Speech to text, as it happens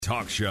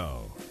talk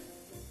show.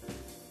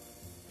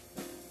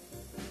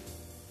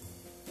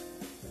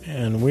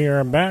 And we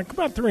are back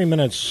about 3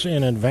 minutes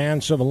in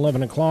advance of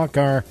 11 o'clock,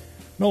 our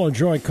Miller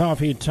Joy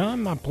Coffee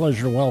time. My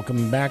pleasure to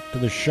welcome back to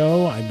the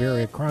show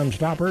Iberia Crime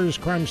Stoppers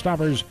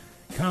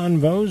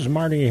Convos,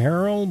 Marty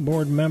Harrell,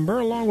 board member,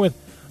 along with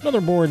another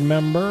board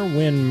member,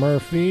 Wynn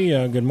Murphy.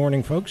 Good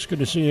morning, folks. Good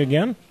to see you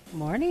again.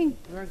 Morning.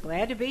 We're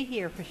glad to be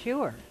here for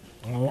sure.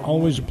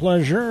 Always a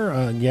pleasure.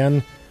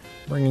 Again,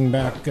 bringing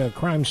back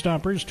Crime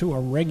Stoppers to a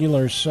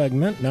regular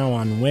segment now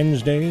on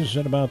Wednesdays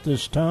at about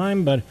this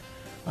time. But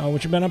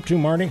what you been up to,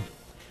 Marty?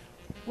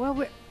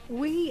 Well,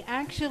 we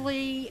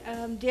actually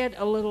did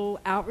a little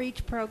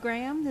outreach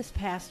program this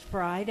past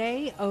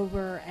Friday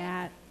over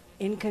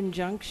in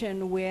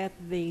conjunction with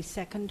the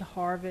Second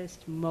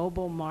Harvest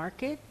Mobile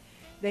Market.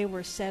 They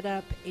were set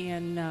up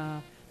in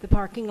the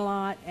parking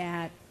lot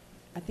at,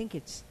 I think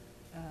it's,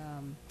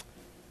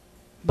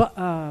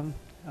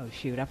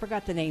 I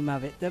forgot the name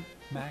of it. The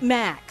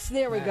Max.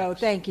 There we go.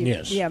 Thank you.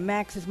 Yes. Yeah,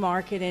 Max's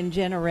Market in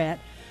Jeanerette.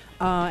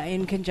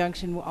 In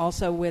conjunction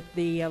also with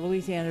the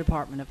Louisiana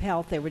Department of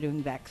Health. They were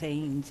doing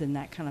vaccines and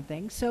that kind of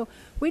thing. So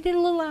we did a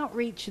little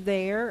outreach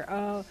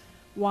there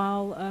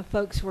while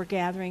folks were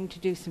gathering to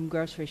do some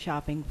grocery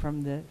shopping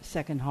from the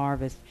Second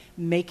Harvest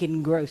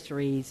Making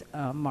Groceries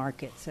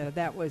market. So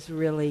that was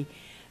really,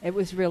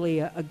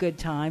 a good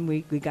time.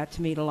 We got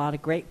to meet a lot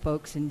of great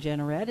folks in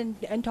Jeanerette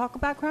and talk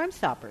about Crime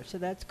Stoppers. So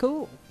that's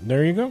cool.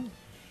 There you go.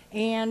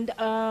 And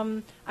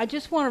I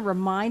just want to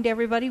remind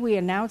everybody, we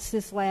announced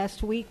this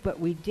last week, but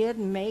we did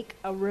make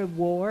a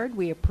reward.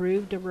 We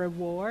approved a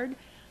reward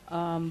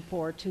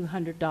for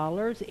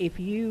 $200. If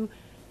you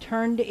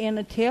turned in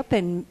a tip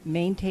and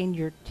maintained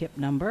your tip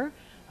number,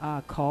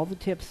 call the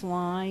tips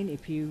line.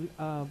 If you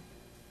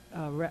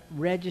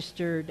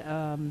registered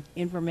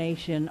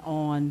information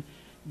on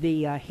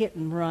the hit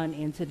and run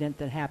incident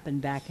that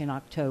happened back in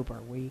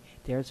October,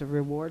 there's a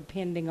reward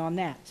pending on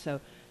that.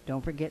 So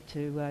don't forget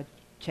to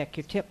check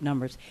your tip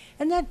numbers.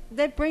 And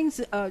that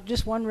brings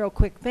just one real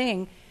quick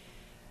thing.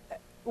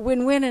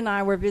 When Wynn and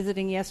I were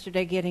visiting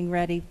yesterday getting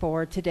ready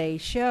for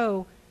today's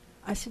show,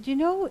 I said,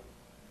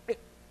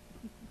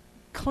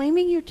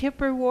 claiming your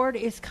tip reward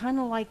is kind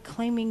of like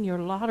claiming your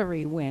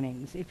lottery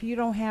winnings. If you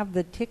don't have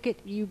the ticket,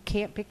 you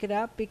can't pick it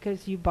up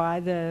because you buy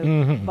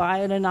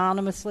it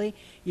anonymously.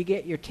 You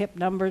get your tip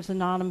numbers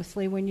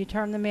anonymously when you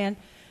turn them in.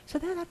 So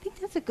I think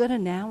that's a good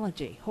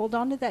analogy. Hold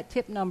on to that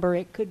tip number.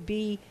 It could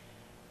be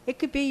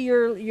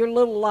your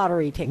little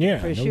lottery ticket,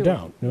 for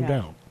sure. No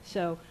doubt.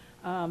 So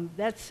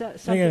that's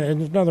something.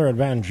 And another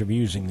advantage of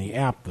using the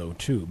app, though,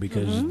 too,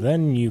 because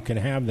then you can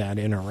have that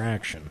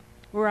interaction.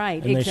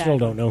 Right, and they still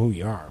don't know who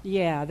you are.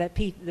 Yeah, the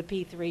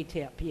P3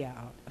 tip, yeah.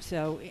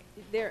 So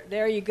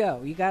there you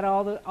go. You got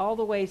all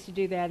the ways to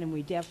do that, and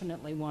we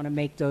definitely want to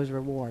make those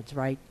rewards,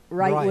 right?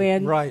 Right,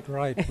 Wynn? Right,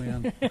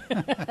 Wynn.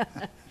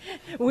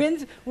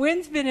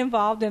 Wynn's been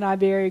involved in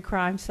Iberia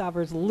Crime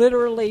Stoppers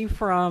literally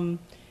from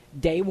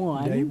Day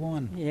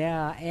one.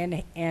 Yeah,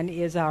 and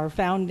is our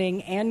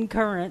founding and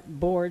current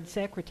board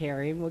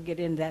secretary, and we'll get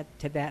into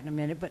that in a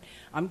minute. But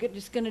I'm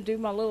just going to do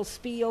my little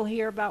spiel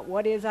here about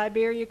what is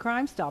Iberia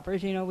Crime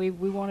Stoppers. We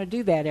want to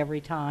do that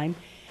every time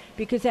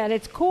because at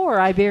its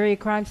core, Iberia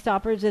Crime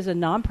Stoppers is a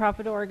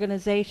nonprofit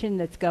organization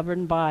that's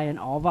governed by an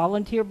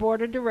all-volunteer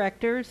board of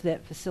directors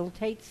that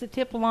facilitates the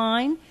tip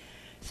line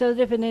so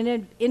that if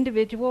an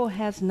individual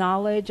has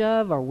knowledge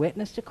of or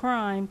witnessed a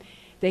crime,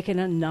 they can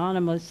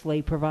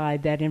anonymously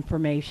provide that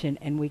information,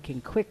 and we can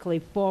quickly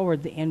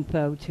forward the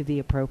info to the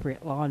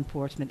appropriate law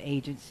enforcement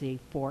agency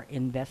for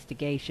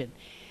investigation.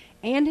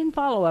 And in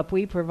follow-up,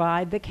 we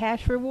provide the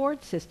cash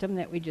reward system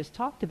that we just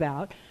talked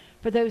about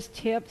for those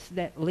tips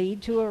that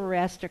lead to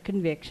arrest or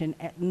conviction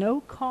at no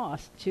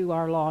cost to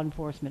our law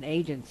enforcement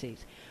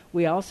agencies.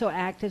 We also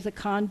act as a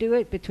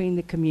conduit between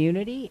the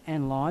community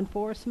and law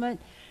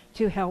enforcement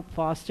to help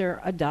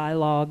foster a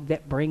dialogue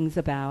that brings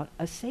about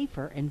a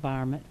safer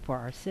environment for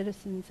our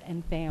citizens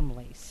and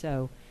families.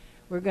 So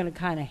we're going to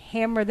kind of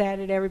hammer that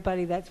at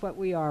everybody. That's what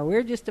we are.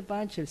 We're just a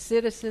bunch of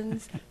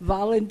citizens,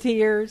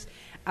 volunteers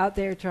out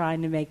there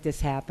trying to make this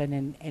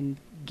happen and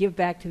give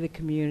back to the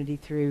community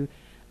through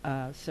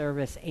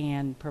service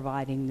and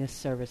providing this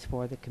service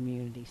for the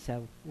community.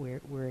 So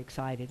we're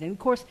excited. And, of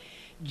course,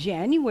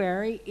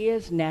 January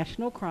is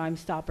National Crime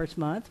Stoppers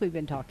Month. We've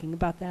been talking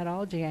about that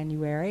all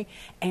January.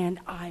 And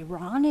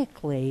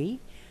ironically,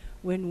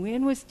 when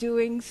Wynn was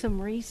doing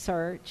some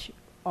research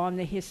on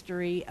the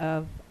history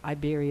of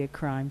Iberia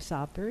Crime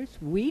Stoppers,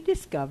 we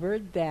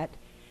discovered that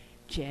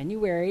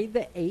January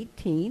the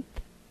 18th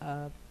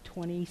of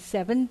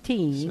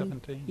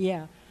 2017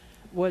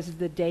 was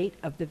the date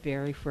of the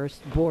very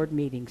first board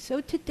meeting. So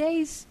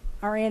today's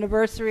our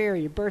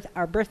anniversary or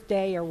our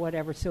birthday or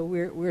whatever. So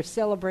we're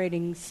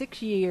celebrating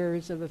 6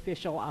 years of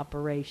official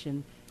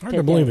operation. Hard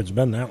to believe it's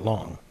been that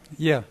long.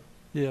 Yeah.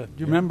 Do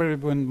you remember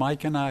when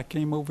Mike and I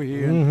came over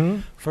here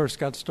and first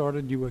got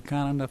started? You were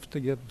kind enough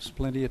to give us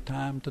plenty of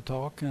time to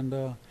talk,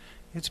 and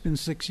it's been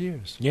 6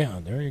 years.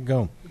 Yeah, there you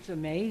go. It's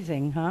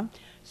amazing, huh?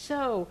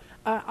 So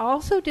I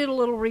also did a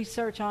little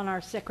research on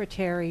our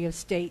Secretary of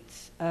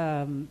State's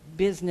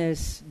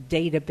business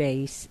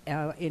database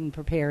in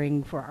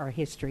preparing for our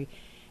history,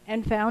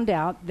 and found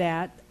out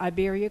that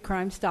Iberia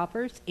Crime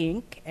Stoppers,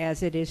 Inc.,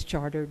 as it is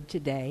chartered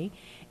today,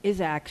 is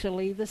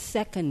actually the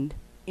second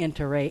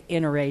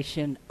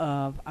iteration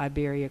of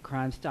Iberia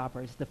Crime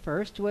Stoppers. The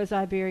first was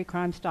Iberia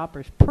Crime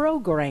Stoppers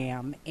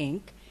Program,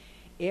 Inc.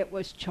 It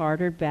was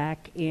chartered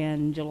back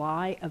in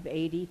July of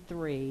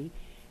 '83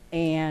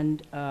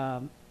 and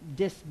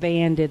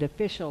disbanded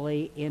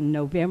officially in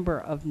November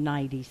of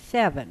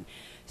 '97.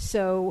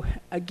 So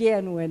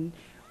again, when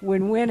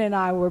Wynn and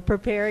I were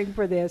preparing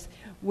for this,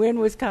 Wynn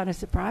was kind of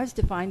surprised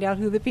to find out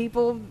who the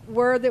people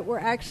were that were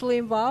actually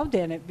involved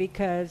in it,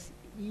 because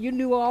you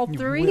knew all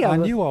three of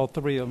them. I knew all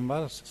three of them,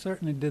 but I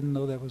certainly didn't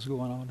know that was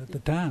going on at the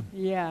time.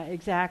 Yeah,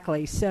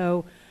 exactly.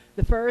 So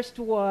the first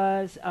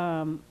was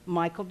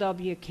Michael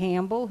W.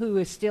 Campbell, who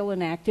is still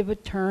an active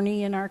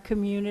attorney in our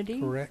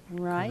community. Correct.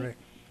 Right? Correct.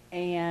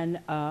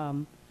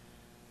 And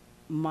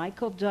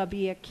Michael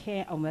W.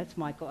 that's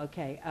Michael,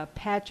 okay.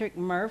 Patrick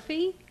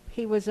Murphy.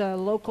 He was a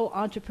local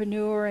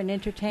entrepreneur and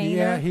entertainer.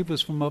 Yeah, he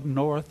was from up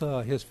north.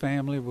 His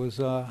family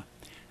was, I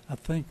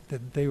think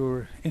that they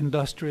were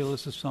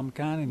industrialists of some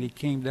kind, and he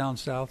came down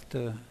south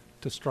to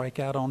strike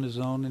out on his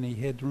own, and he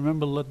had,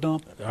 remember Le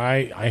Dump?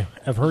 I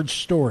have heard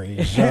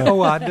stories.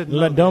 I didn't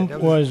Le know Dump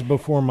that. was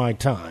before my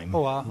time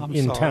I'm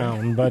in sorry.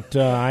 town, but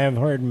I have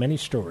heard many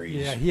stories.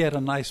 Yeah, he had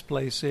a nice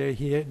place there.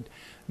 He had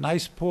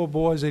nice poor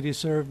boys that he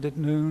served at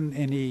noon,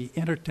 and he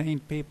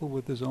entertained people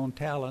with his own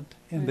talent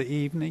in the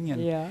evening.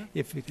 And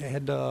if he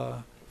had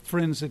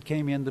friends that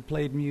came in that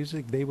played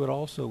music, they would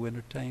also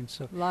entertain.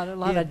 So a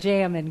lot of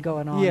jamming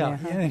going on. Yeah,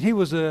 there, huh? and he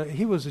was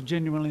a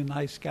genuinely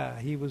nice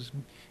guy. He was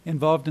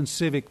involved in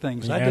civic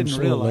things. Yeah, I didn't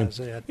absolutely. realize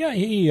that. Yeah,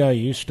 he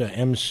used to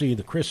MC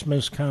the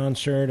Christmas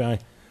concert. I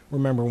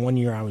remember one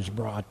year I was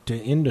brought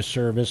into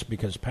service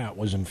because Pat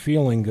wasn't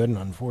feeling good, and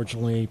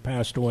unfortunately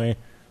passed away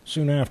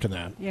soon after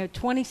that. Yeah,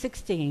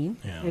 2016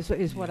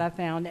 is what I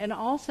found. And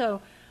also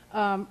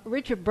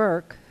Richard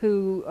Burke,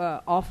 who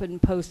often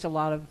posts a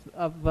lot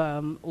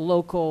of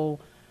local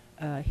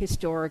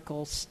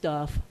historical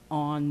stuff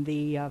on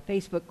the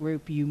Facebook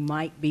group You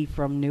Might Be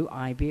From New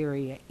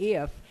Iberia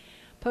If,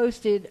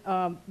 posted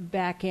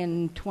back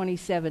in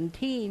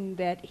 2017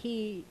 that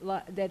he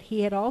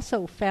had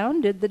also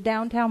founded the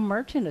Downtown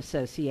Merchant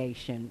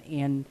Association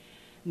in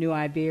New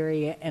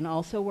Iberia, and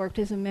also worked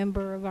as a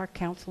member of our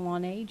Council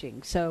on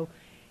Aging. So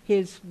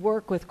his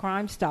work with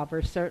Crime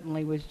Stoppers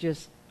certainly was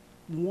just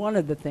one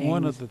of the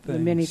things, the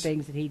many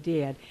things that he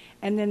did.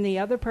 And then the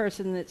other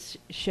person that's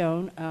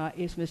shown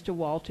is Mr.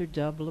 Walter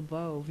Dub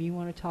LeBeau. You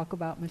want to talk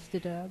about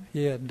Mr. Dub?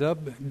 Yeah,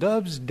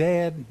 Dub's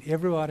dad,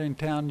 everybody in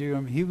town knew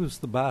him. He was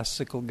the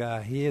bicycle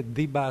guy. He had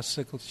the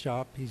bicycle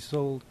shop. He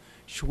sold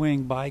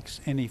swing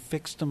bikes, and he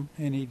fixed them,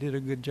 and he did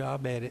a good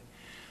job at it.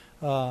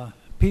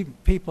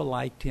 People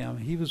liked him.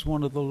 He was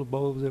one of the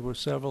LeBeaus. There were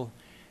several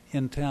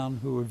in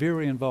town who were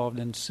very involved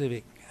in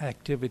civic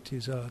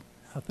activities.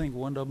 I think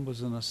one of them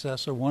was an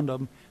assessor. One of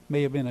them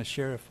may have been a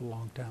sheriff a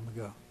long time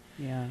ago.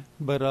 Yeah.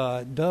 But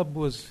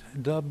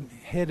Dub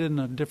headed in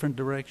a different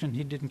direction.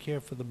 He didn't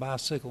care for the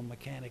bicycle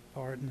mechanic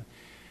part, and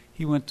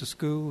he went to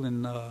school,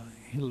 and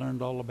he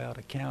learned all about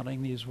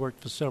accounting. He's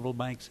worked for several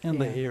banks in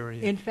the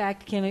area. In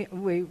fact, Kenny,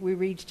 we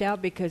reached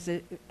out because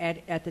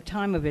at the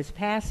time of his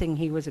passing,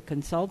 he was a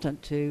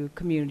consultant to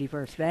Community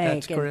First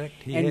Bank. That's correct.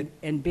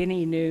 And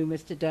Benny knew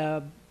Mr.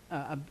 Dub.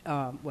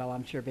 Well,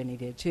 I'm sure Benny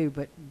did too,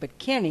 but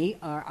Kenny,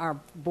 our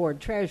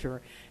board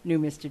treasurer, knew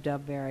Mr.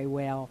 Dub very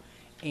well.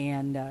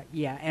 And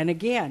and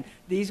again,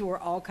 these were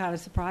all kind of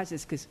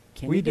surprises because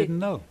Kenny didn't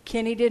know.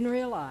 Kenny didn't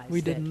realize.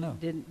 We didn't know.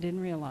 Didn't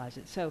realize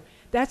it. So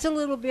that's a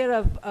little bit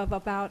of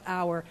about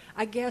our.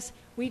 I guess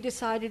we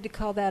decided to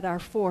call that our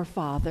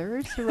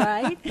forefathers,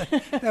 right?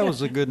 That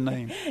was a good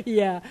name.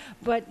 Yeah,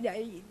 but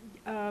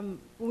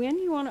when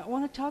you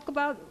want to talk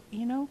about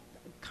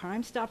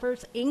Crime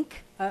Stoppers Inc.,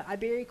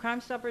 Iberia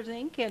Crime Stoppers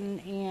Inc.,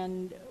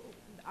 and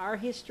our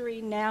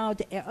history now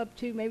up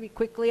to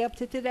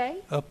today?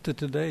 Up to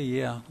today,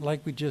 yeah.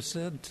 Like we just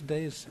said,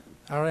 today is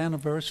our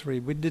anniversary.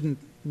 We didn't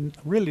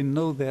really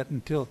know that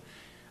until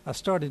I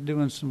started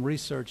doing some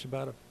research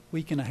about a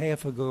week and a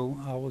half ago.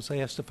 I was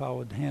asked if I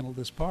would handle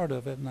this part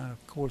of it, and I,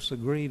 of course,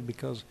 agreed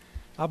because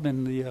I've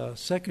been the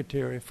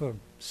secretary for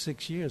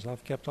 6 years.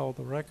 I've kept all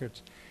the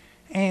records,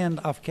 and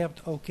I've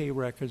kept OK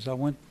records. I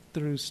went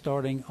through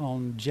starting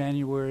on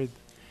January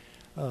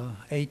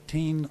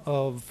 18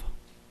 of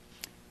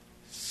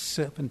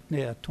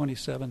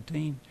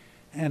 2017,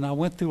 and I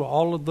went through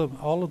all of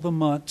the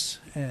months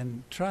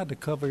and tried to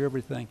cover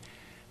everything.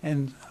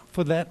 And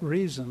for that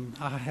reason,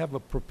 I have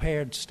a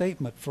prepared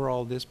statement for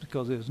all this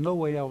because there's no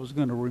way I was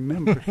going to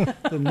remember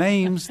the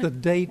names, the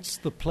dates,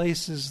 the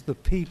places, the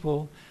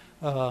people,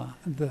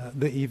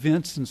 the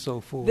events, and so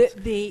forth.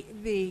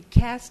 The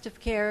cast of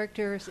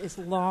characters is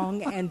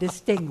long and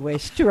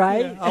distinguished,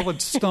 right? Yeah, I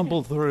would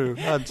stumble through.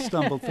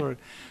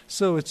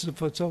 So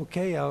if it's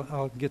okay,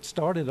 I'll get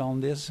started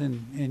on this,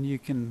 and you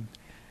can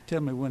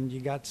tell me when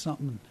you got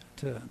something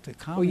to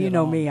comment. Well, you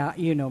know me.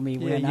 You know me.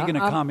 Yeah, Win. you're going to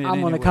comment anyway.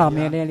 I'm going to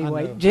comment Yeah,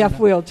 anyway. I know. Jeff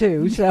will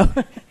too. So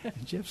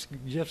Jeff's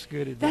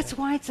good at that. that's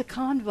why it's a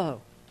convo.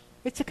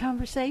 It's a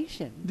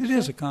conversation. It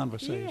is a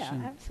conversation.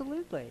 Yeah,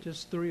 absolutely.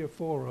 Just 3 or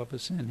 4 of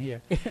us in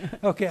here.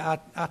 Okay, I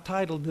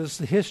titled this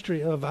 "The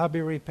History of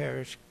Iberia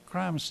Parish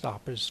Crime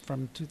Stoppers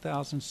from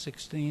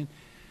 2016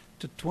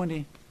 to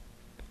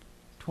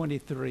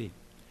 2023."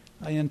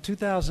 In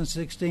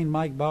 2016,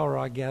 Mike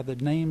Bauer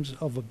gathered names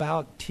of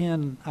about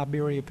 10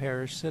 Iberia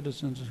Parish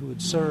citizens who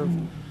would serve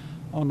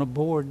on a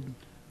board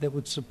that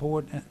would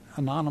support an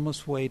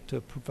anonymous way to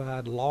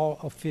provide law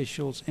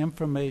officials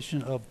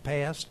information of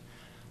past,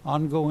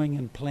 ongoing,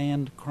 and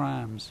planned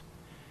crimes.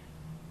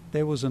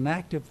 There was an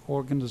active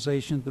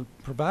organization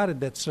that provided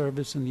that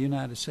service in the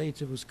United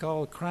States. It was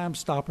called Crime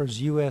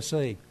Stoppers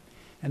USA.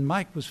 And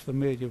Mike was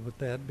familiar with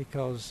that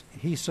because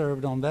he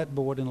served on that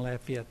board in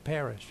Lafayette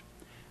Parish.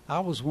 I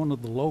was one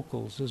of the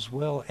locals as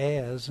well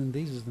as, and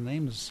these are the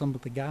names of some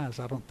of the guys,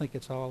 I don't think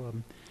it's all of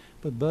them,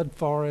 but Bud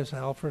Forrest,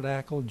 Alfred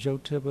Ackle, Joe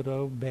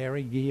Thibodeau,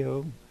 Barry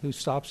Guillot, who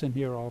stops in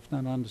here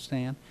often, I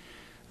understand,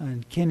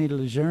 and Kenny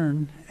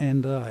Lejeune,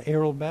 and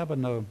Errol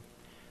Babineau,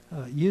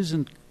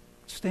 using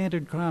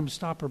standard Crime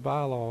Stopper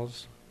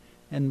bylaws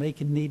and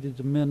making needed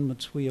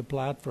amendments. We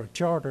applied for a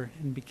charter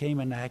and became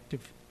an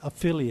active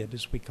affiliate,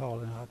 as we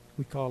call it.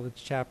 We call it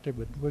chapter,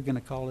 but we're going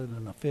to call it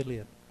an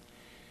affiliate.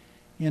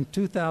 In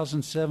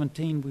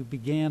 2017, we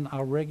began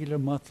our regular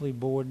monthly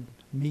board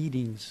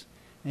meetings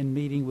and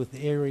meeting with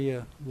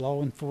area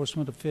law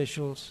enforcement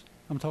officials.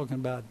 I'm talking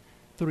about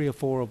 3 or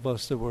 4 of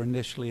us that were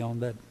initially on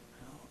that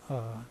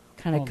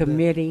kind of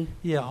committee.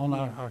 On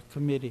our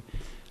committee.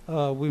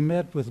 We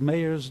met with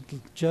mayors,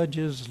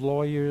 judges,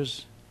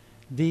 lawyers,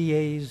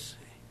 DAs,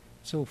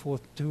 so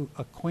forth, to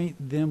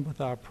acquaint them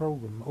with our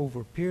program.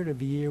 Over a period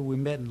of a year, we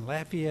met in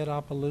Lafayette,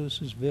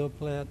 Opelousas, Ville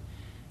Platte,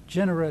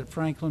 Jeanerette,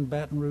 Franklin,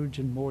 Baton Rouge,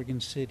 and Morgan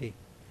City.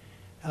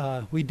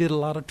 We did a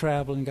lot of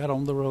traveling, got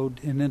on the road,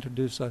 and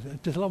introduced us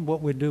to them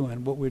what we're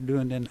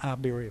doing in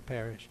Iberia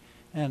Parish.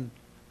 And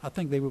I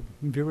think they were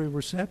very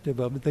receptive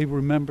of it. They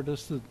remembered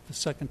us the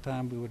second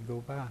time we would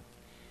go by.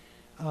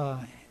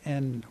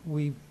 And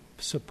we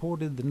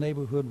supported the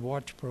Neighborhood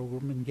Watch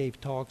program and gave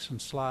talks and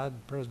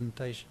slide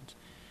presentations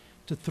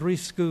to 3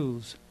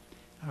 schools.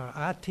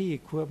 Our IT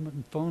equipment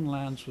and phone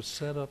lines were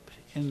set up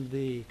in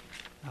the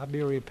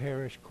Iberia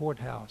Parish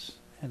Courthouse.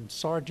 And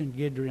Sergeant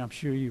Guidry, I'm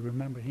sure you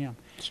remember him.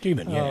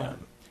 Stephen, yeah.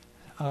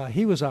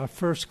 He was our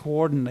first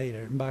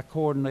coordinator. And by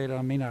coordinator,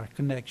 I mean our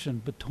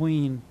connection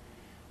between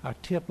our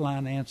tip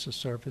line answer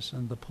service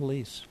and the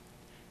police.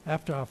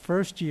 After our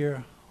first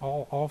year,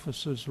 all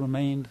officers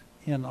remained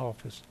in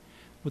office.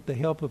 With the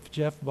help of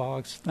Jeff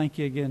Boggs, thank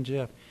you again,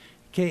 Jeff,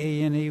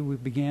 KANE, we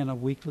began a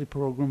weekly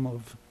program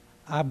of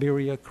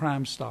Iberia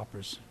Crime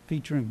Stoppers,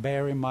 featuring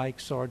Barry, Mike,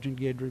 Sergeant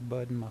Guidry,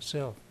 Bud, and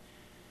myself.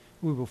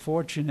 We were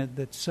fortunate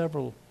that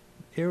several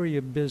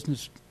area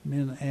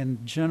businessmen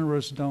and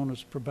generous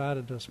donors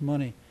provided us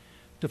money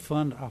to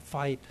fund our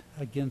fight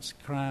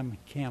against crime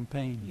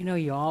campaign. You know,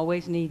 you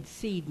always need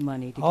seed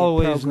money to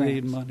always get programs.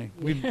 Need money.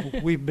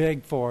 We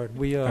beg for it.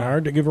 We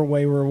hard to give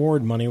away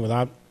reward money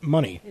without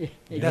money.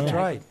 That's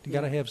right. You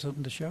got to have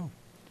something to show.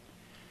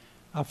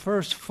 Our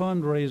first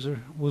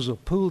fundraiser was a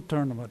pool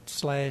tournament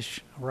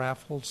 /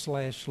 raffle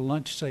 /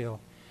 lunch sale,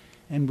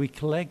 and we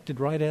collected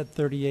right at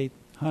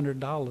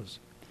 $3,800.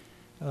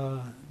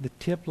 The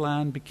tip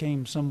line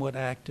became somewhat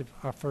active.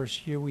 Our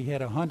first year we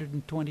had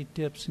 120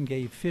 tips and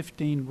gave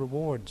 15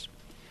 rewards.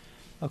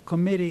 A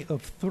committee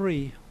of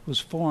 3 was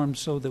formed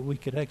so that we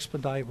could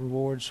expedite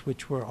rewards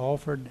which were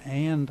offered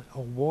and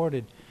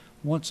awarded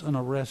once an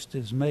arrest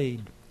is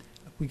made.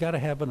 We got to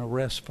have an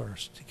arrest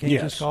first. You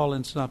can't just call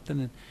in something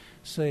and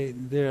say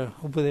they're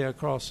over there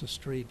across the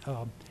street.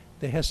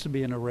 There has to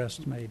be an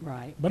arrest made.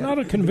 Right. But not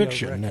a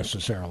conviction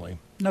necessarily.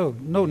 No,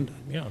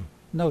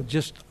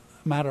 just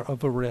matter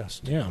of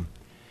arrest. Yeah.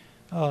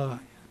 A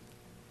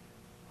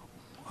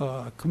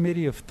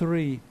committee of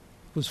 3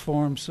 was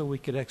formed so we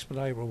could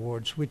expedite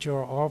rewards, which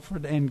are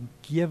offered and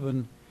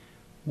given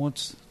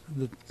once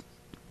there's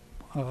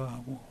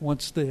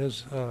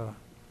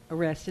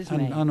arrest is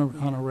made.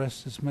 An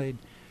arrest is made.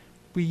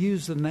 We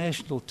use the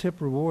National Tip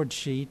Reward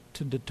Sheet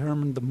to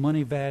determine the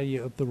money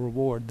value of the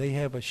reward. They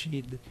have a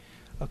sheet that,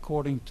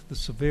 according to the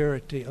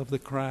severity of the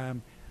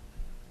crime,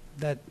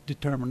 that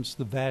determines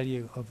the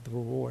value of the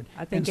reward.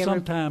 I think and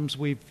sometimes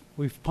we've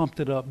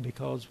pumped it up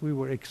because we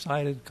were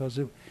excited because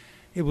it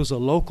was a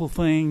local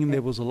thing and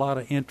there was a lot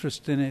of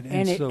interest in it.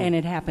 And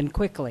it happened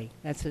quickly.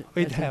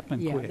 It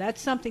happened quick.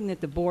 That's something that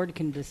the board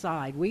can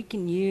decide. We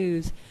can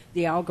use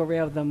the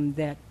algorithm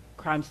that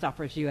Crime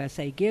Stoppers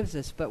USA gives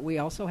us, but we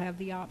also have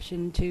the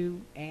option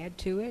to add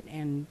to it.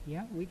 And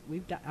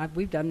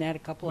we've done that a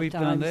couple of times.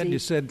 We've done that. You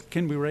said,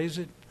 "Can we raise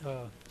it?"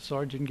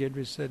 Sergeant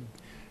Guidry said,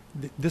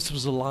 "This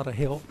was a lot of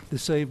help.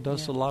 This saved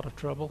us a lot of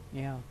trouble.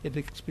 Yeah, it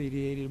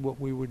expedited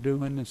what we were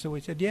doing." And so we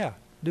said, "Yeah,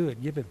 do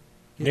it. Give it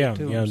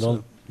to him."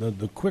 So.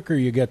 The quicker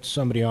you get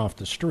somebody off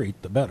the street,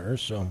 the better.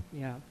 So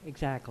yeah,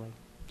 exactly.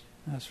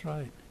 That's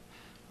right.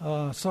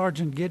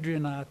 Sergeant Guidry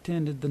and I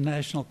attended the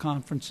national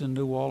conference in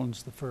New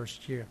Orleans the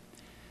first year.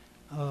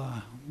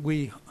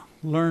 We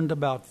learned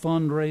about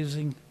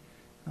fundraising,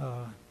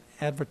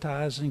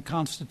 advertising,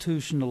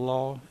 constitutional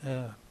law,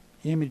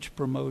 image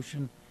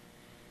promotion,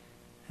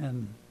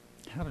 and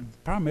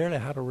primarily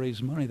how to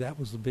raise money. That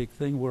was the big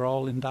thing. We're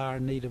all in dire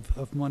need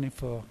of money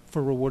for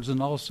rewards,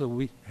 and also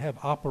we have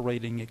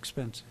operating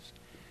expenses.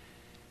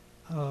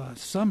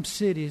 Some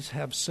cities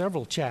have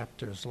several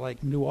chapters,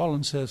 like New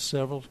Orleans has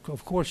several.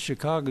 Of course,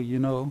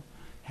 Chicago,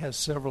 has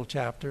several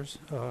chapters.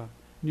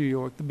 New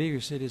York, the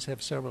bigger cities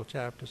have several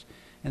chapters.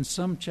 And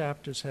some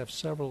chapters have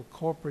several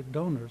corporate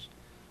donors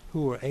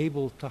who are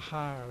able to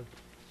hire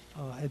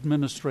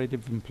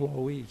administrative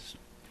employees.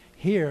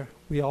 Here,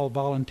 we all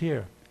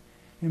volunteer,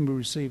 and we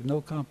receive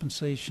no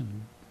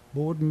compensation.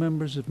 Board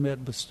members have met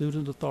with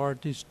student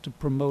authorities to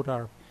promote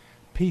our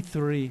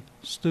P3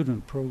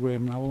 student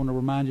program, and I want to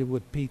remind you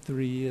what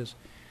P3 is.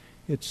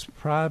 It's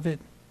private,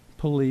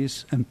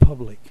 police, and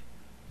public.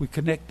 We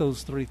connect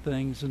those three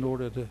things in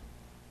order to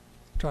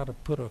try to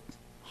put a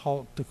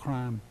halt to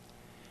crime.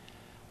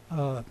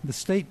 The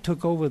state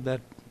took over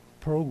that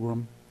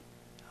program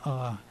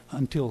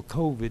until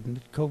COVID.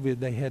 And COVID,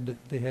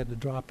 they had to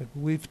drop it.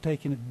 We've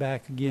taken it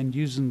back again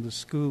using the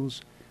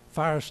school's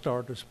Fire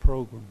Starters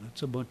program.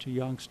 It's a bunch of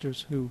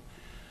youngsters who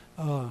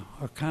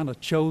are kind of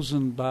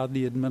chosen by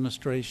the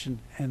administration,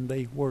 and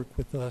they work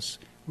with us.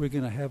 We're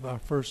going to have our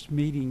first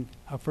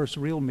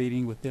real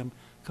meeting with them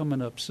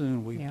coming up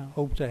soon. We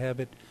hope to have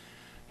a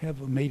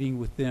meeting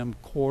with them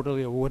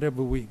quarterly or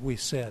whatever we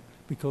set,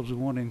 because we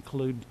want to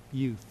include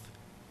youth.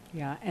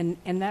 Yeah, and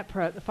the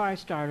Fire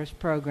Starters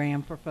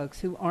program, for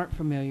folks who aren't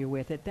familiar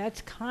with it, that's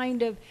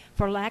kind of,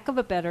 for lack of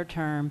a better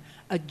term,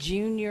 a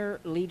junior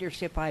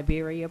leadership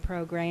Iberia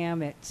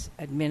program. It's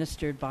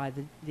administered by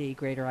the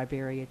Greater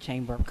Iberia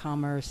Chamber of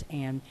Commerce,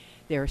 and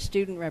there are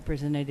student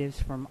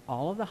representatives from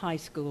all of the high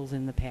schools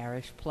in the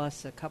parish,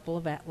 plus a couple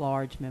of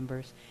at-large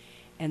members,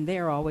 and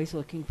they're always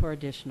looking for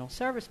additional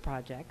service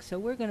projects. So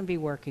we're going to be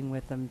working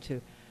with them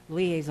to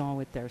liaison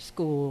with their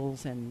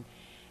schools and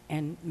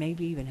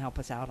maybe even help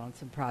us out on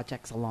some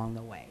projects along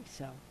the way.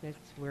 So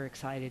we're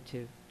excited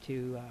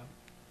to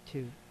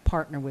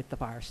partner with the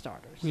Fire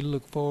Starters. We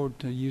look forward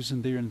to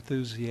using their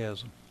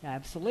enthusiasm.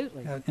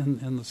 Absolutely.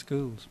 In the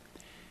schools.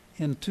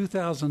 In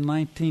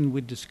 2019,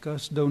 we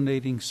discussed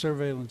donating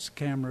surveillance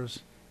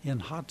cameras in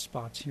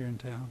hotspots here in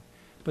town,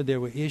 but there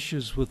were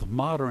issues with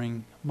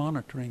monitoring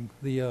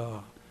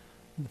the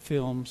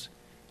films,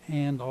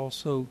 and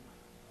also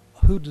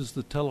who does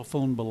the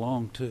telephone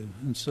belong to?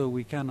 And so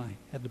we kind of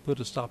had to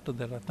put a stop to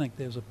that. I think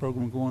there's a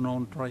program going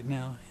on right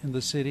now in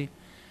the city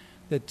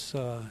that's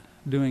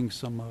doing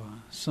some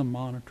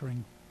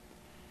monitoring.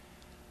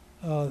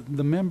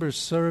 The members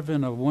serve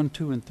in a 1,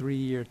 2, and 3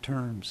 year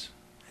terms.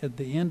 At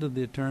the end of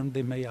the term,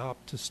 they may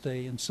opt to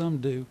stay, and some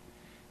do.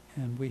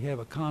 And we have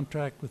a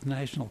contract with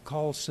National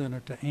Call Center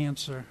to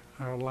answer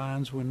our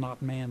lines when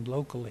not manned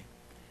locally.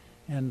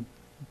 And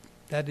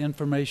that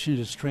information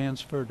is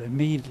transferred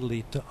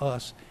immediately to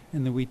us,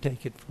 and then we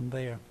take it from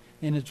there.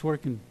 And it's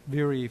working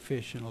very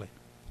efficiently.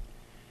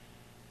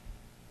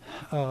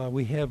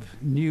 We have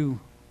new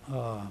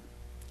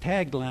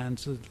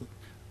taglines.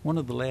 One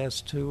of the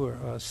last two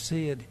are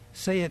say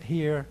it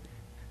here,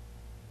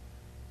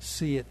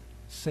 see it,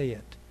 say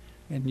it.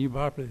 And you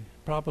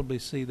probably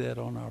see that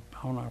on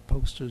our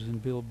posters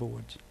and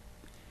billboards.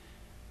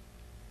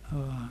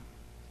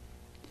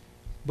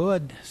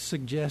 Bud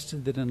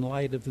suggested that in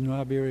light of the New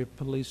Iberia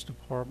Police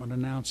Department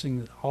announcing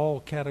that all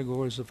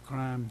categories of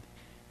crime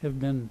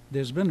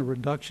there's been a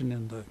reduction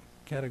in the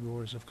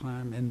categories of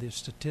crime and their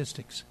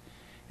statistics,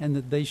 and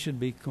that they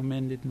should be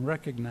commended and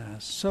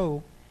recognized.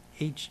 So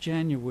each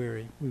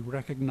January we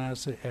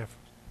recognize their effort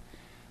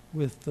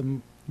with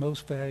the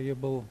Most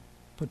Valuable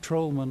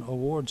Patrolman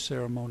Award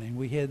Ceremony. And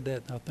we had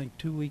that, I think,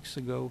 2 weeks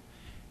ago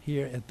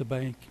here at the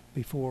bank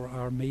before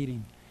our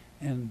meeting,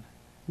 and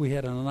we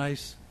had a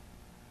nice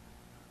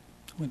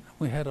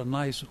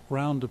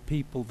round of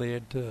people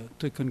there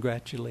to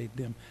congratulate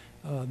them.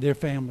 Their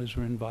families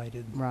were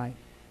invited. Right.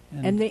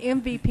 And the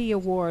MVP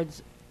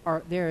awards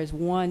there is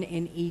one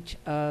in each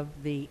of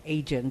the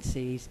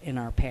agencies in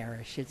our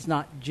parish. It's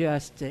not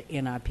just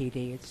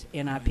NIPD. It's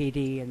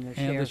NIPD and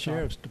the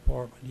Sheriff's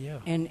Department, yeah.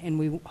 And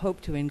we hope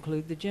to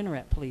include the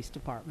Jeanerette Police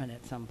Department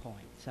at some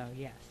point. So,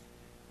 yes.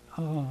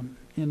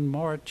 In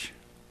March,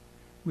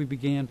 we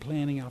began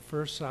planning our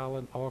first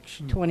silent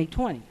auction. March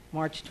 2020.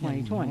 March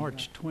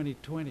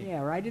 2020. Yeah,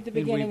 right at the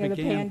beginning of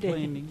the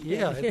pandemic.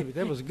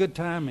 That was good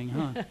timing,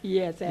 huh?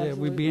 Yes, absolutely. Yeah,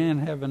 we began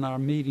having our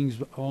meetings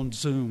on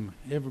Zoom.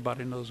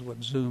 Everybody knows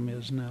what Zoom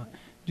is now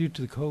due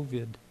to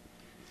COVID.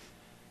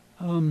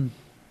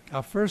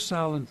 Our first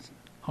silent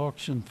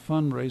auction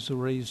fundraiser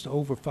raised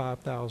over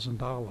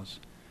 $5,000.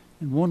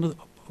 And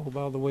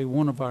by the way,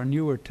 one of our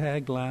newer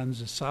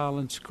taglines is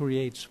 "Silence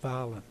creates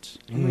violence."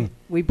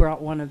 We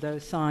brought one of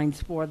those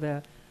signs for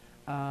the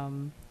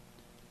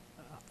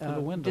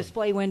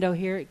display window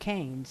here at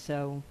Kane.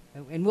 So,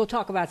 and we'll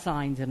talk about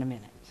signs in a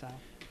minute. So,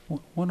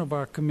 one of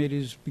our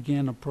committees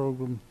began a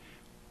program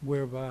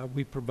whereby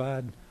we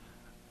provide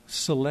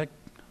select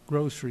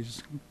grocery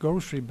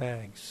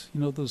bags.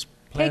 You know, those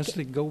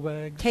plastic go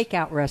bags?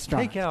 Takeout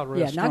restaurants. Takeout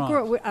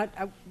restaurants.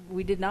 Yeah,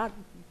 we did not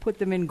put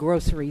them in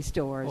grocery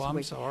stores. Oh,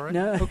 I'm sorry.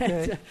 No,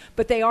 okay.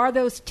 But they are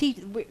those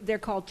they're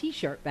called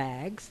T-shirt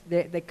bags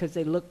because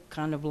they look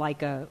kind of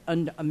like a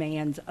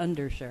man's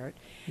undershirt.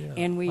 Yeah,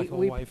 and we like a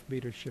wife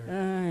beater shirt.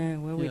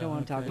 We don't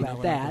want to talk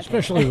about that.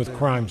 Especially with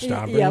Crime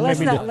Stoppers. Yeah,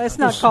 let's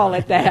not call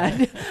it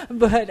that.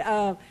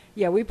 But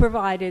we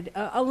provided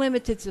a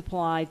limited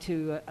supply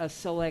to a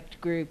select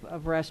group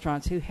of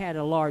restaurants who had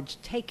a large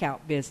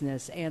takeout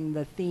business, and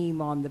the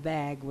theme on the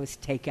bag was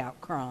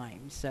takeout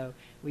crime. So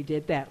we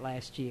did that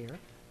last year.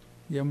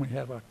 Yeah, and we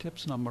have our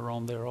tips number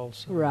on there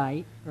also.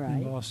 Right.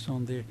 Embossed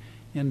on there.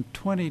 In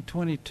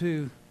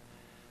 2022,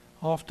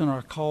 often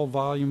our call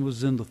volume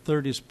was in the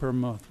 30s per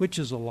month, which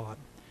is a lot,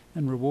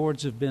 and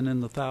rewards have been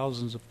in the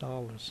thousands of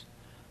dollars.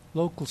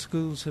 Local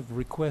schools have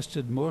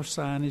requested more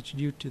signage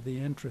due to the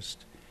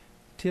interest.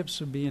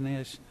 Tips are being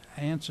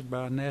answered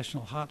by a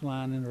national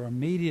hotline and are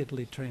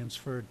immediately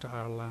transferred to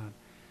our line.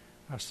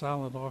 Our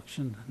silent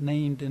auction,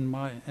 named in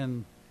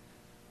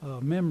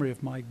memory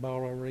of Mike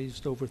Barrow,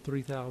 raised over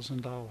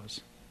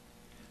 $3,000.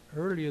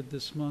 Earlier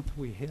this month,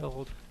 we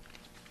held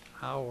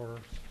our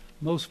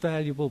Most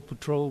Valuable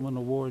Patrolman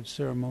Award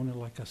ceremony,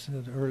 like I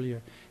said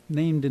earlier,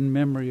 named in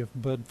memory of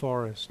Bud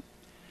Forrest.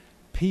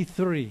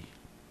 P3,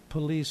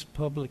 Police,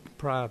 Public,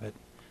 Private,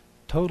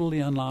 totally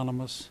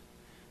anonymous,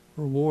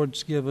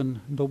 rewards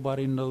given,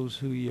 nobody knows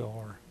who you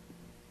are.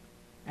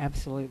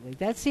 Absolutely.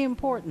 That's the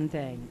important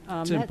thing.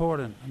 It's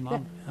important,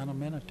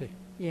 anonymity.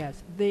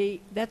 Yes,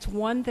 that's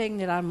one thing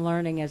that I'm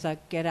learning as I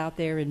get out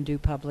there and do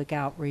public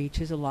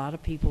outreach is a lot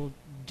of people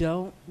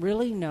don't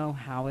really know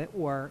how it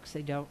works.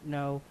 They don't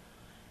know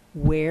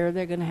where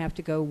they're going to have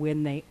to go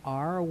when they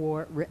are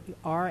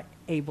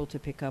able to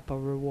pick up a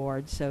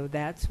reward. So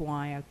that's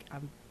why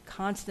I'm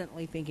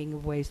constantly thinking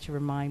of ways to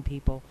remind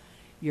people.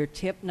 Your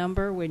tip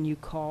number, when you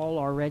call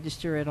or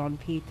register it on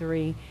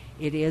P3,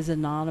 it is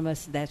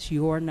anonymous. That's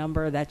your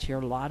number. That's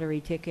your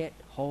lottery ticket.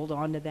 Hold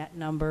on to that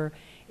number.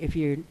 If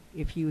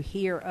you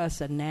hear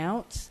us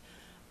announce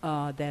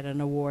that an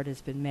award has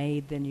been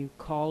made, then you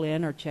call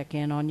in or check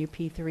in on your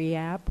P3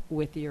 app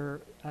with your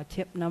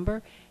tip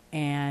number.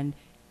 And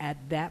at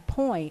that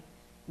point,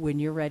 when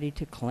you're ready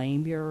to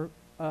claim your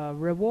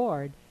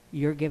reward,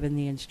 you're given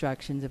the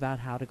instructions about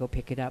how to go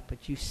pick it up.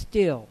 But you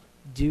still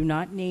do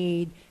not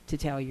need to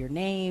tell your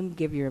name,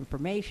 give your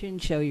information,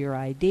 show your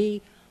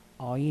ID.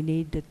 All you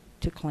need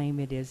to claim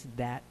it is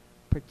that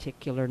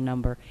particular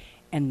number.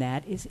 And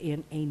that is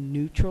in a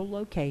neutral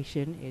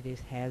location. It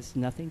has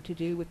nothing to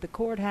do with the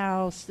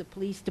courthouse, the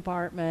police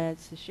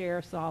departments, the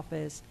sheriff's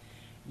office.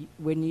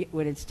 When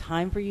it's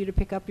time for you to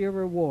pick up your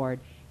reward,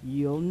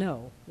 you'll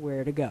know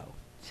where to go.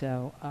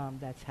 So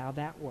that's how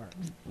that works.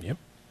 Yep.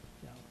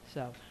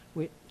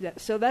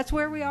 So that's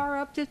where we are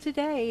up to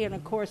today. And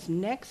of course,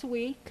 next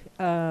week,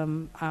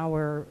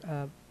 our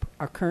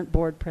current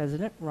board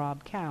president,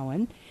 Rob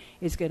Cowan,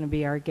 is going to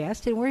be our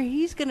guest, and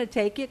he's going to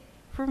take it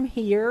from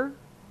here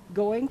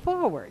going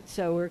forward.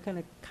 So we're going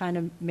to kind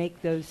of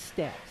make those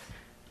steps.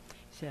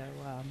 So,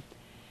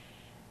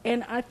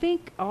 and I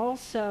think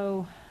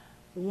also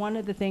one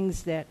of the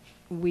things that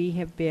we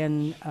have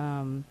been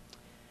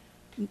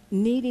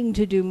needing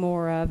to do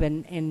more of,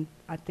 and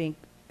I think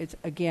it's,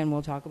 again,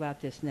 we'll talk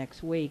about this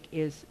next week,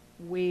 is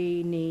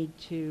we need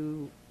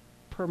to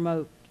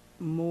promote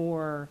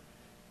more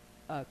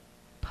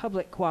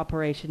public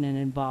cooperation and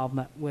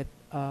involvement with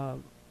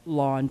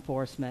law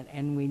enforcement,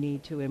 and we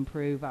need to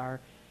improve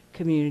our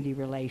community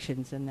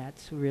relations, and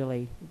that's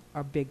really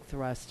our big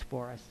thrust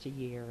for us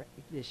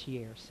this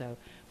year. So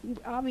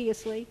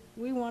obviously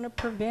we want to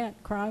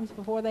prevent crimes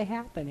before they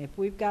happen. If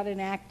we've got an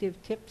active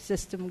tip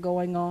system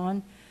going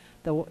on,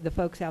 the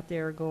folks out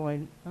there are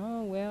going,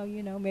 oh, well,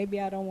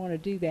 maybe I don't want to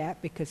do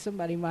that because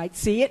somebody might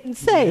see it and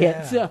say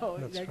it. So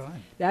that's right.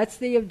 That's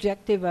the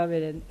objective of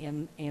it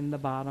in the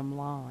bottom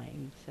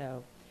line.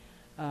 So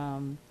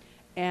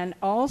and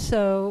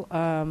also,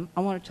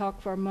 I want to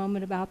talk for a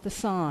moment about the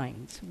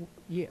signs.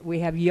 We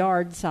have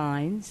yard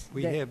signs.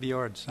 We have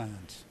yard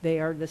signs. They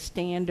are the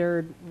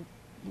standard,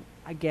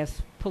 I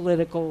guess,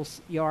 political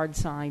yard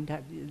sign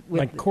type.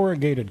 Like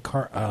corrugated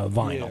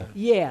vinyl.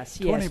 Yeah. Yes.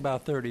 20 by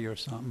 30 or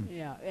something.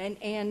 Yeah,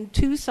 and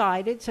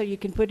two-sided, so you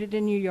can put it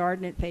in your yard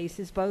and it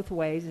faces both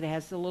ways. It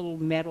has the little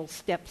metal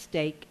step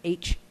stake,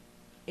 H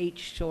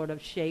sort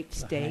of shaped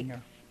stake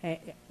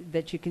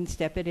that you can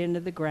step it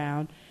into the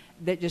ground.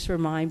 That just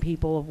remind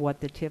people of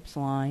what the tips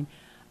line.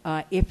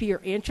 If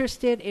you're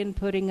interested in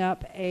putting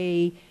up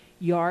a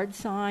yard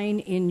sign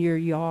in your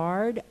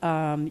yard,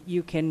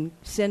 you can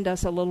send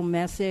us a little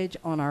message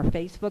on our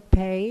Facebook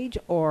page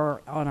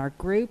or on our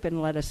group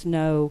and let us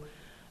know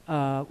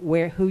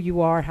who you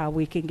are, how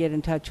we can get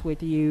in touch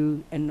with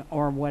you,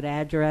 or what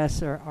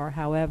address or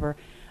however.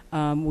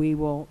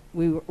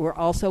 We're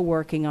also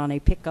working on a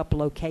pickup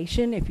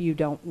location. If you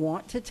don't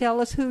want to tell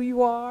us who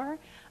you are,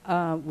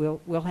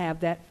 we'll have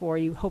that for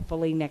you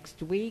hopefully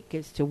next week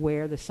as to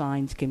where the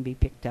signs can be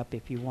picked up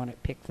if you want to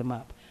pick them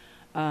up.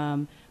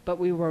 But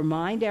we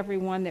remind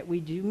everyone that we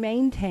do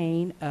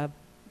maintain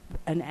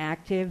an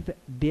active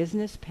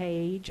business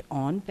page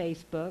on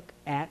Facebook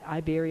at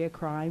Iberia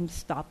Crime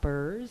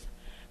Stoppers.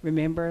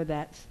 Remember,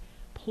 that's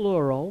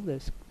plural,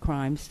 this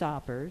Crime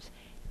Stoppers.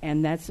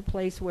 And that's the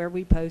place where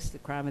we post the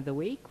crime of the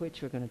week,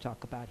 which we're going to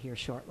talk about here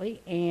shortly,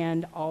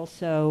 and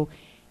also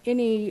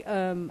any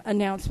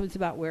announcements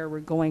about where we're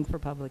going for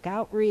public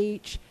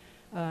outreach,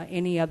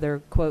 any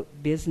other,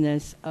 quote,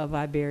 business of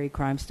Iberia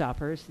Crime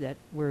Stoppers that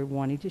we're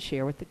wanting to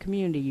share with the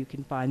community. You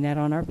can find that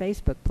on our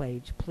Facebook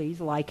page. Please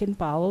like and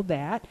follow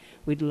that.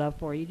 We'd love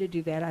for you to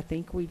do that. I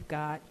think we've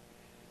got,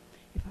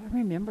 if I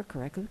remember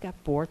correctly, we've got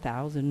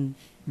 4,000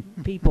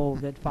 people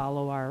that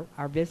follow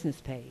our business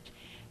page.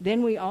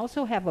 Then we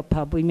also have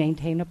we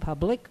maintain a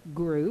public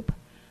group,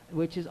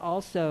 which is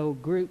also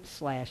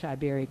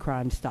group/Iberia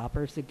Crime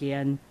Stoppers,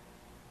 again,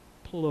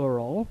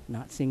 plural,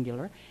 not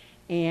singular.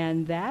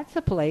 And that's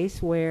a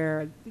place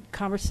where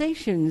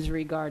conversations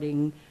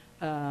regarding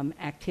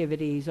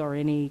activities or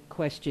any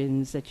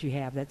questions that you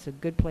have, that's a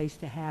good place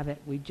to have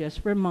it. We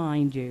just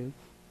remind you,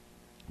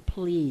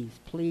 please,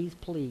 please,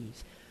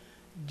 please,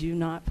 do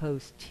not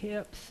post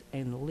tips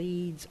and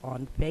leads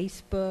on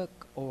Facebook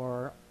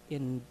or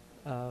in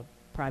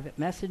private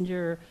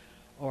messenger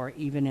or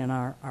even in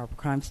our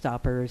Crime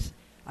Stoppers,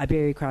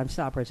 Iberia Crime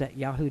Stoppers at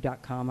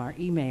yahoo.com, our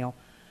email.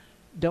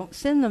 Don't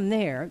send them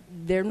there.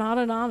 They're not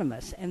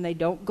anonymous, and they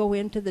don't go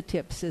into the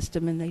tip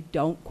system, and they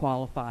don't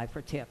qualify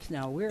for tips.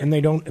 And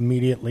they don't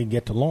immediately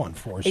get to law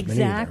enforcement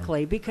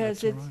exactly, either.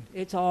 Because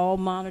it's all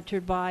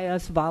monitored by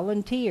us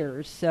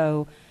volunteers.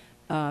 So,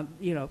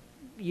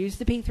 use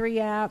the P3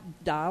 app,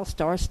 dial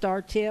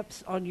 **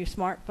 tips on your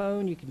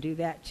smartphone. You can do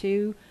that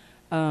too.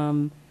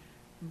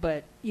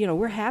 But,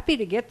 we're happy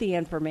to get the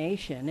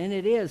information, and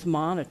it is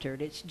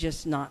monitored. It's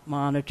just not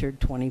monitored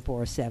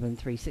 24/7,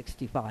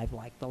 365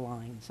 like the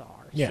lines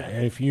are. Yeah, so.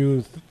 If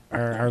you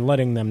are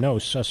letting them know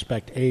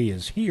suspect A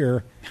is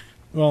here,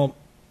 well,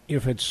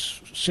 if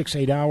it's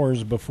 6-8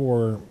 hours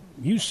before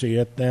you see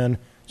it, then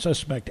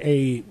suspect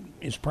A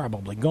is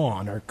probably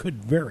gone or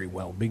could very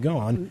well be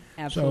gone.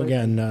 Absolutely. So,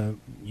 again,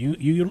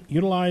 you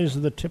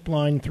utilize the tip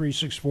line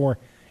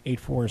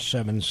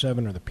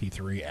 364-8477 or the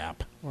P3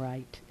 app.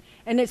 Right.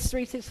 And it's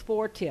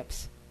 364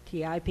 tips,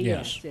 TIPS.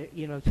 Yes.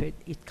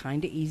 It's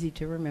kind of easy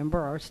to remember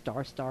our **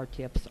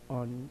 tips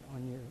on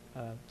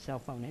your cell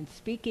phone. And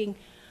speaking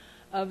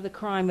of the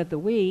crime of the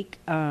week,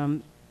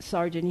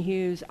 Sergeant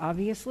Hughes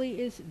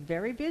obviously is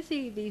very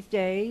busy these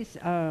days,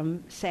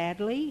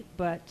 sadly,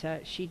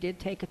 but she did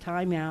take a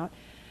time out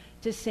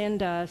to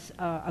send us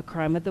a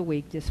crime of the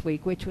week this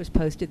week, which was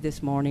posted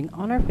this morning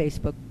on our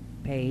Facebook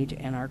page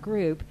and our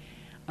group.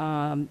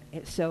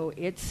 So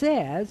it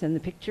says, and the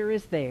picture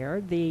is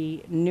there,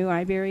 the New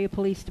Iberia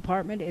Police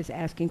Department is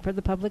asking for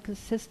the public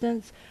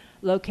assistance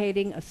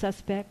locating a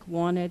suspect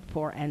wanted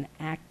for an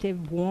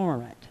active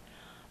warrant.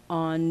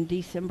 On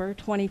December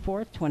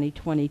 24th,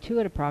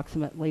 2022, at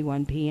approximately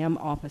 1 p.m.,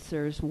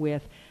 officers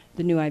with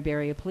the New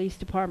Iberia Police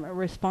Department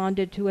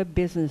responded to a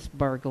business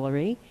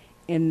burglary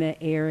in the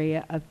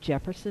area of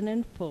Jefferson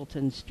and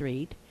Fulton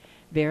Street.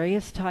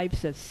 Various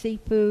types of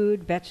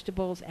seafood,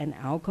 vegetables, and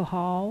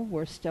alcohol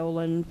were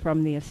stolen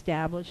from the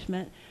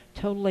establishment,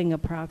 totaling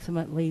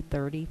approximately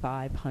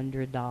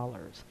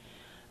 $3,500.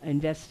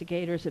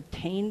 Investigators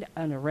obtained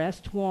an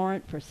arrest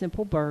warrant for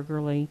simple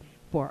burglary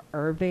for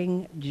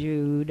Irving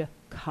Jude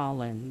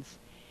Collins.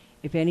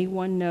 If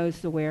anyone knows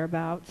the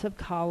whereabouts of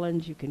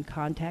Collins, you can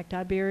contact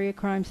Iberia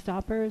Crime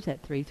Stoppers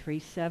at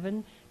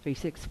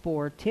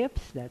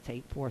 337-364-TIPS, that's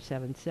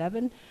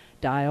 8477.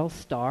 Dial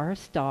 **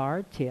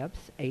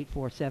 tips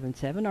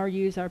 8477 or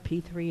use our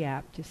P3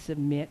 app to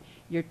submit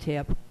your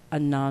tip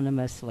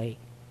anonymously.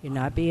 You're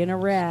not being a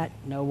rat.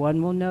 No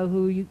one will know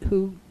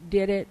who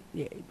did it.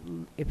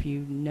 If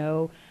you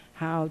know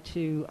how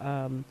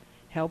to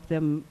help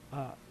them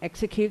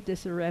execute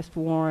this arrest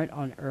warrant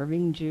on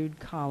Irving Jude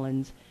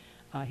Collins,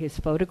 his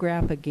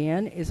photograph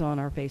again is on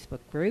our Facebook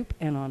group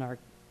and on our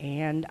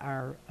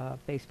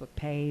Facebook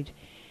page.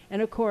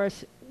 And of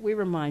course, we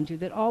remind you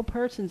that all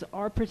persons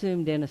are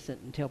presumed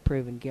innocent until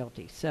proven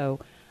guilty.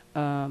 So,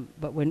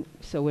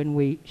 when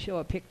we show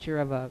a picture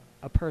of a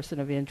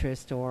person of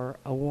interest or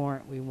a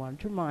warrant, we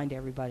want to remind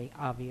everybody,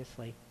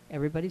 obviously,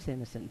 everybody's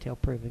innocent until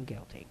proven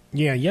guilty.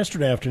 Yeah,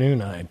 yesterday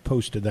afternoon I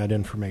posted that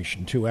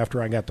information, too,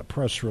 after I got the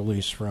press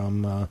release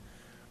from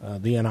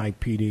the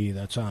NIPD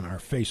that's on our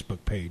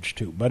Facebook page,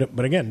 too.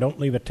 But again, don't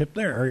leave a tip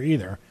there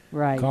either.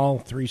 Right. Call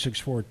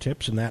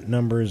 364-TIPS, and that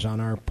number is on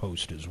our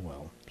post as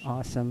well.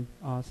 Awesome.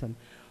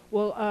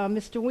 Well,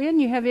 Mr.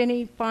 Wynn, you have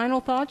any final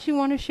thoughts you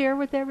want to share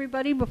with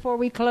everybody before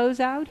we close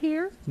out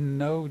here?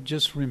 No,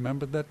 just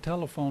remember that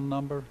telephone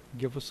number.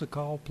 Give us a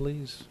call,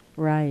 please.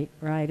 Right.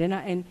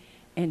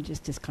 And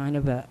just as kind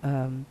of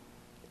a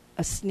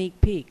sneak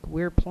peek,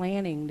 we're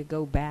planning to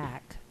go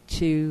back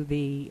to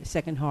the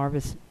Second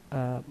Harvest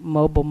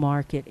mobile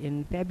market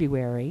in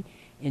February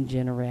in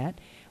Jeanerette.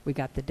 We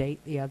got the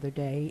date the other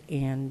day,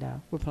 and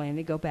we're planning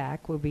to go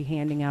back. We'll be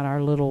handing out our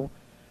little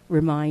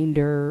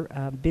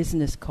reminder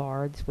business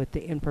cards with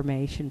the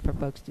information for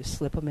folks to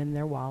slip them in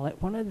their wallet.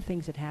 One of the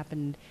things that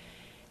happened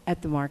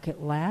at the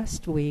market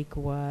last week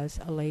was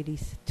a lady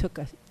took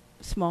a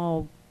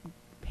small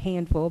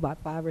handful, about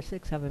 5 or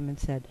 6 of them, and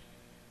said,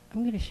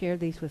 I'm going to share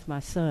these with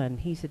my son.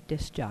 He's a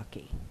disc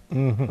jockey,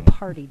 a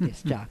party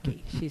disc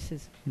jockey. She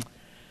says,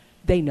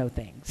 they know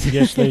things.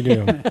 Yes, they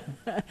do.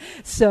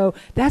 So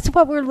that's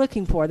what we're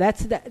looking for.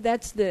 That's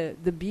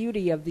the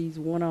beauty of these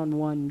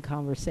one-on-one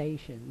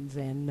conversations.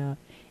 And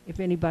if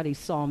anybody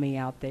saw me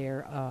out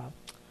there,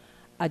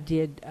 I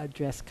did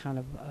dress kind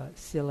of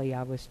silly.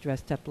 I was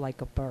dressed up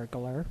like a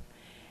burglar.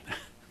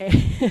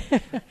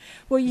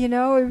 Well, you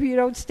know, if you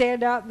don't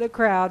stand out in the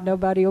crowd,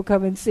 nobody will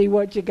come and see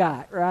what you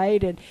got,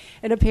 right? And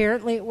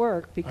apparently it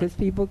worked because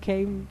people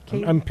came.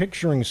 I'm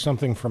picturing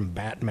something from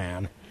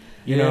Batman.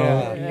 You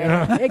know,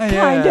 it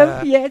kind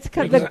of, it's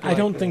kind of. I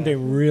don't think they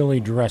really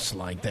dress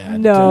like that.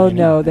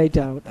 No, they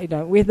don't. They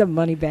don't. We have the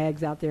money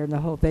bags out there and the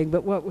whole thing.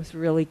 But what was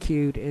really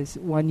cute is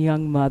one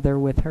young mother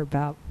with her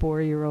about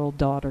 4-year-old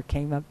daughter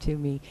came up to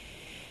me,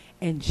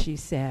 and she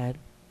said,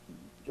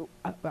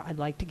 I'd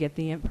like to get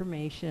the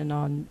information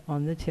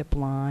on the tip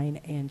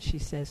line. And she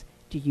says,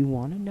 do you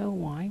want to know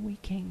why we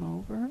came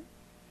over?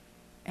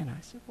 And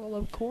I said, well,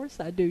 of course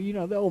I do. You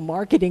know, the old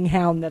marketing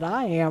hound that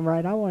I am,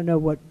 right? I want to know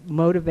what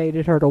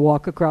motivated her to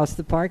walk across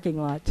the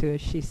parking lot to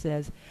us. She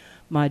says,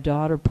 my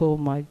daughter pulled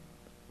my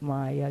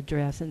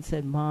dress and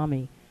said,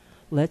 Mommy,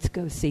 let's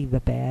go see the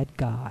bad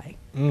guy.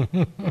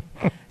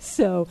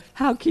 So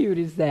how cute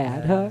is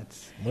that, huh?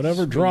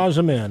 Whatever draws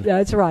them in.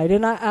 That's right.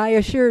 And I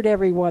assured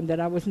everyone that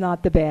I was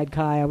not the bad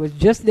guy. I was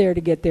just there to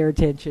get their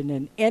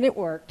attention, and it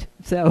worked.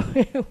 So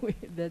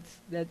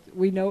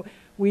we know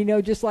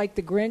just like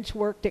the Grinch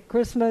worked at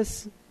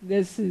Christmas,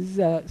 this is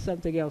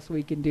something else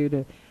we can do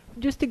to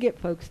get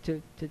folks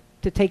to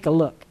take a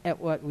look at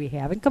what we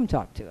have and come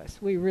talk to us.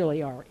 We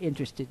really are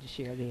interested to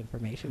share the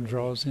information. It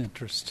draws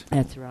interest.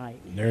 That's right.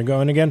 There you go.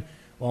 And again,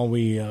 while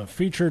we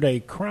featured a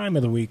crime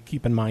of the week,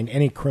 keep in mind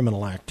any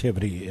criminal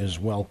activity is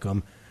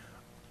welcome.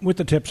 With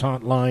the TIPS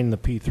hotline, the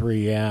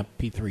P3 app,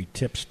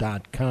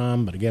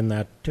 p3tips.com. But again,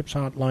 that TIPS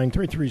hotline,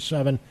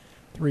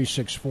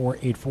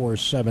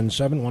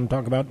 337-364-8477. Want to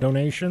talk about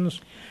donations?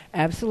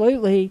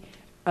 Absolutely.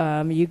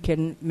 You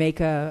can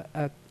make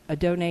a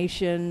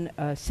donation,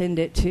 send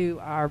it to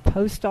our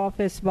post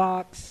office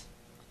box,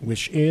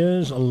 which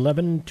is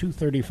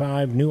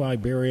 11235 New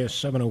Iberia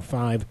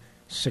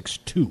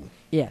 70562.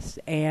 Yes,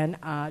 and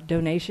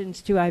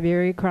donations to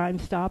Iberia Crime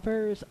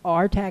Stoppers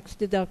are tax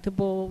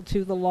deductible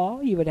to the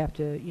law. You would have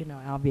to,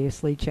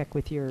 obviously check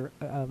with your,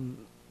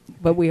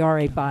 but we are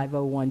a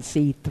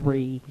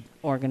 501c3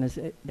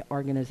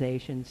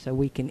 organization, so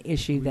we can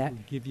issue that.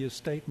 We'll give you a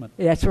statement.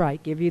 That's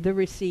right, give you the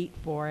receipt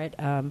for it.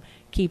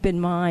 Keep in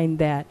mind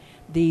that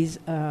these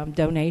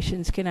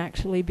donations can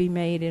actually be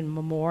made in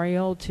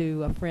memorial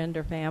to a friend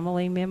or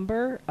family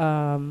member,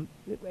 and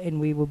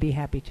we will be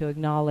happy to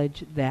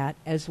acknowledge that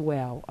as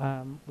well.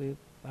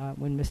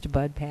 When Mr.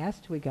 Bud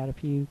passed, we got a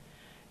few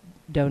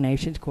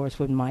donations. Of course,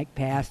 when Mike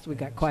passed, we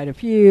got quite a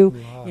few,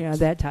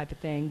 that type of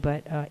thing.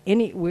 But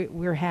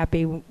we're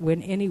happy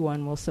when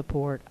anyone will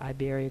support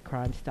Iberia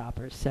Crime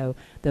Stoppers. So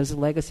those are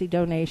legacy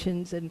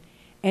donations, and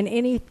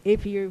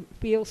if you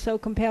feel so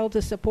compelled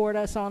to support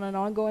us on an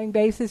ongoing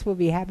basis, we'll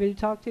be happy to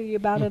talk to you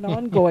about an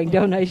ongoing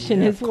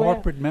donation as well.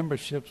 Corporate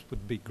memberships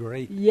would be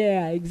great.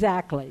 Yeah,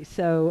 exactly.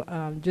 So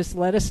just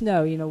let us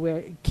know.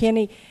 Where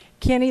Kenny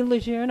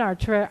Lejeune,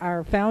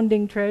 our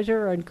founding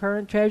treasurer and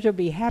current treasurer,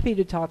 be happy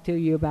to talk to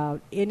you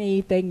about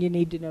anything you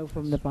need to know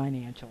from the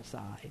financial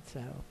side.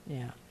 So,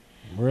 yeah.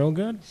 Real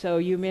good. So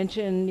you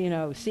mentioned,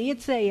 see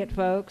it, say it,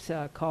 folks.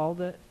 Call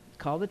the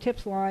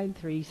TIPS line,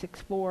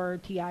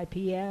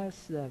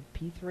 364-TIPS, the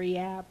P3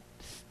 app,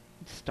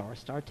 star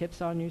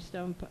TIPS on your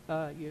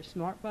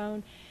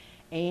smartphone.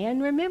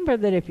 And remember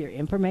that if your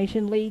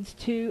information leads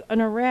to an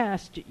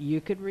arrest,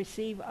 you could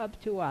receive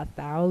up to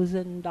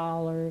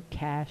 $1,000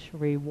 cash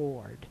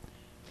reward.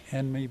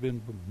 And maybe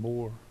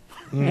more.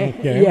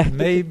 Okay. Yeah.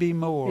 Maybe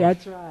more.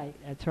 That's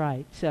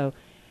right. So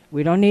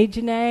we don't need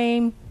your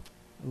name.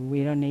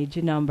 We don't need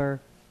your number.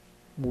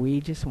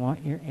 We just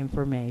want your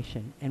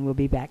information. And we'll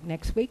be back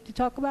next week to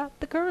talk about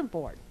the current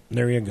board.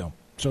 There you go.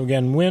 So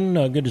again, Wynn,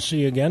 good to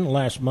see you again.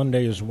 Last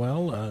Monday as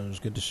well. It was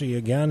good to see you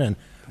again. And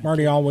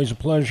Marty, always a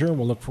pleasure.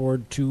 We'll look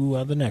forward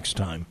to the next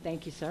time.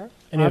 Thank you, sir.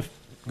 And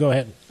go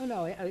ahead. Oh,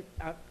 no, I'm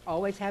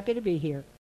always happy to be here.